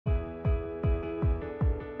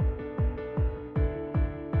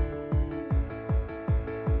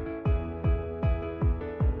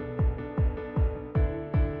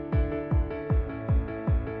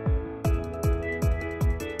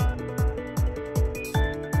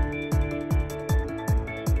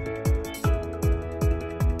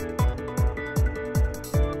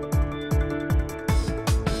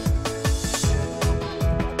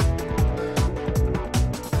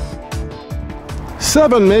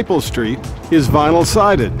7 Maple Street is vinyl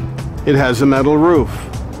sided. It has a metal roof.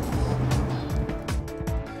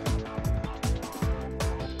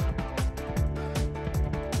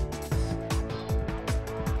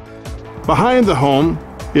 Behind the home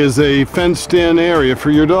is a fenced-in area for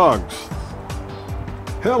your dogs.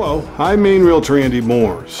 Hello, I'm Maine Realtor Andy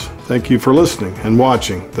Mooers. Thank you for listening and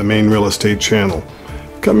watching the Maine Real Estate Channel.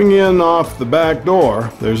 Coming in off the back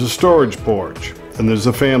door, there's a storage porch, and there's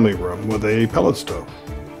a family room with a pellet stove.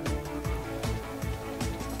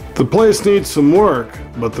 The place needs some work,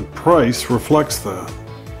 but the price reflects that.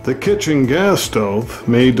 The kitchen gas stove,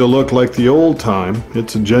 made to look like the old time,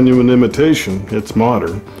 it's a genuine imitation, it's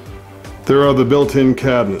modern. There are the built-in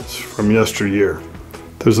cabinets from yesteryear.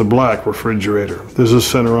 There's a black refrigerator. There's a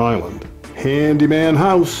center island. Handyman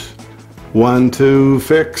house. 1, 2,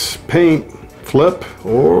 fix, paint, flip,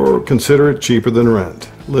 or consider it cheaper than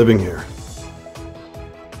rent. Living here.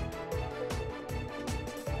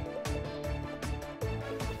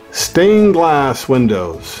 Stained glass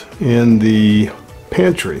windows in the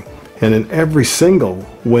pantry and in every single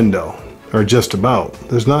window, or just about.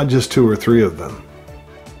 There's not just 2 or 3 of them.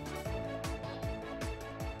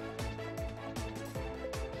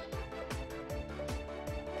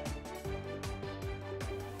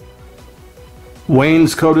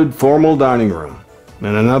 Wainscoted formal dining room,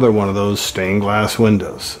 and another one of those stained glass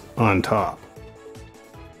windows on top.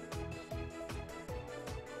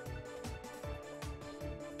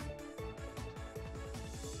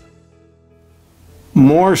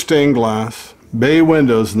 More stained glass, bay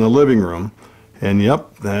windows in the living room, and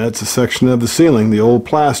yep, that's a section of the ceiling, the old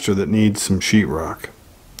plaster that needs some sheetrock.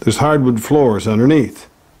 There's hardwood floors underneath.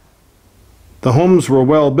 The homes were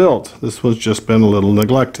well built. This one's just been a little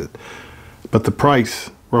neglected. But the price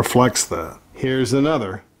reflects that. Here's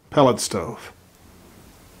another pellet stove.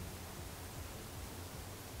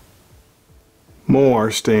 More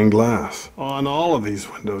stained glass on all of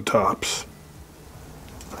these window tops.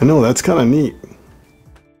 I know, that's kind of neat.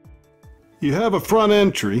 You have a front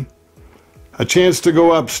entry, a chance to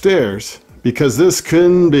go upstairs, because this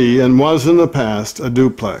can be, and was in the past, a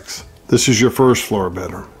duplex. This is your first floor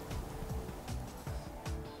bedroom.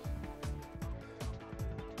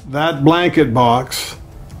 That blanket box,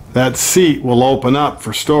 that seat will open up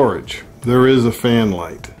for storage. There is a fan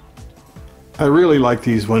light. I really like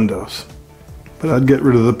these windows, but I'd get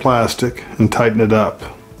rid of the plastic and tighten it up.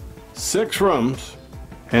 6 rooms,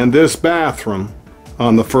 and this bathroom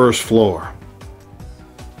on the first floor.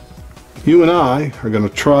 You and I are going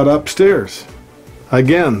to trot upstairs.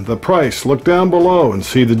 Again, the price. Look down below and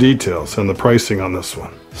see the details and the pricing on this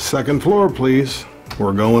one. 2nd floor, please.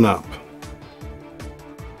 We're going up.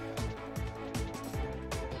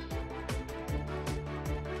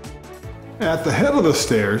 At the head of the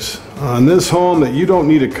stairs, on this home that you don't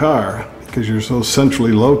need a car because you're so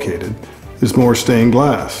centrally located, is more stained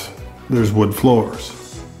glass. There's wood floors.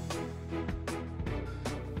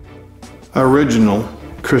 Original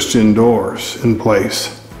Christian doors in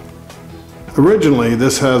place. Originally,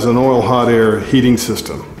 this has an oil hot air heating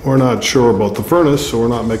system. We're not sure about the furnace, so we're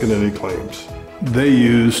not making any claims. They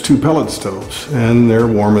use 2 pellet stoves, and they're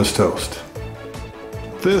warm as toast.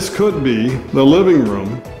 This could be the living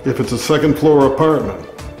room if it's a 2nd floor apartment,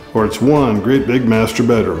 or it's one great big master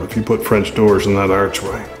bedroom if you put French doors in that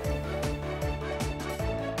archway.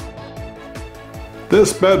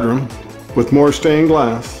 This bedroom, with more stained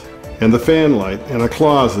glass and the fan light and a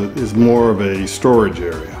closet, is more of a storage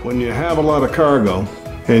area. When you have a lot of cargo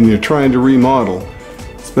and you're trying to remodel,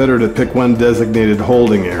 it's better to pick one designated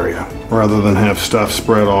holding area rather than have stuff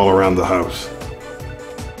spread all around the house.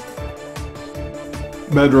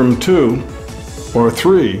 Bedroom 2 or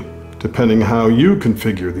 3, depending how you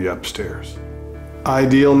configure the upstairs.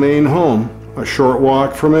 Ideal Maine home, a short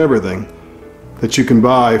walk from everything that you can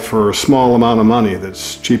buy for a small amount of money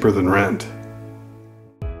that's cheaper than rent.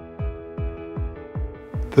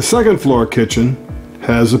 The 2nd floor kitchen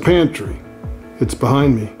has a pantry. It's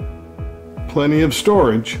behind me. Plenty of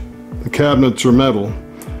storage. The cabinets are metal.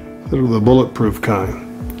 They're the bulletproof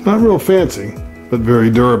kind. Not real fancy, but very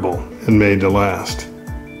durable and made to last.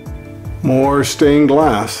 More stained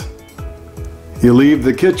glass. You leave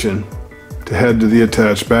the kitchen to head to the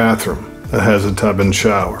attached bathroom that has a tub and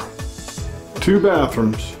shower. 2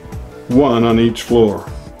 bathrooms, 1 on each floor.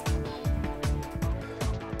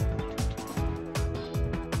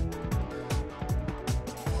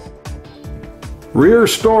 Rear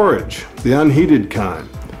storage, the unheated kind.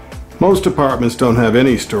 Most apartments don't have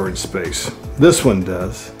any storage space. This one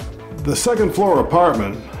does. The 2nd floor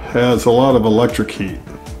apartment has a lot of electric heat.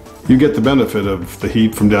 You get the benefit of the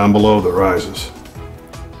heat from down below that rises.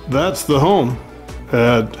 That's the home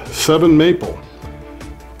at 7 Maple.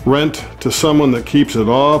 Rent to someone that keeps it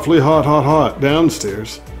awfully hot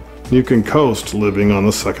downstairs. You can coast living on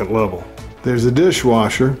the second level. There's a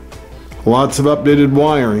dishwasher, lots of updated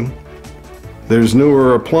wiring, there's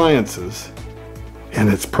newer appliances, and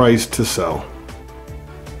it's priced to sell.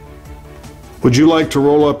 Would you like to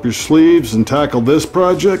roll up your sleeves and tackle this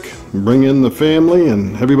project, bring in the family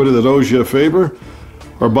and everybody that owes you a favor,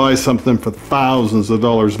 or buy something for thousands of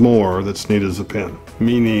dollars more that's neat as a pin?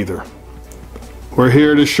 Me neither. We're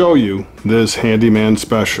here to show you this Handyman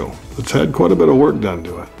special. It's had quite a bit of work done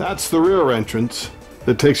to it. That's the rear entrance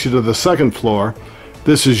that takes you to the second floor.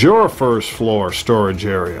 This is your first floor storage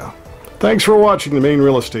area. Thanks for watching the Maine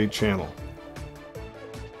Real Estate channel.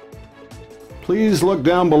 Please look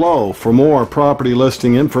down below for more property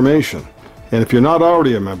listing information. And if you're not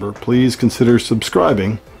already a member, please consider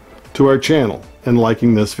subscribing to our channel and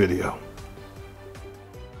liking this video.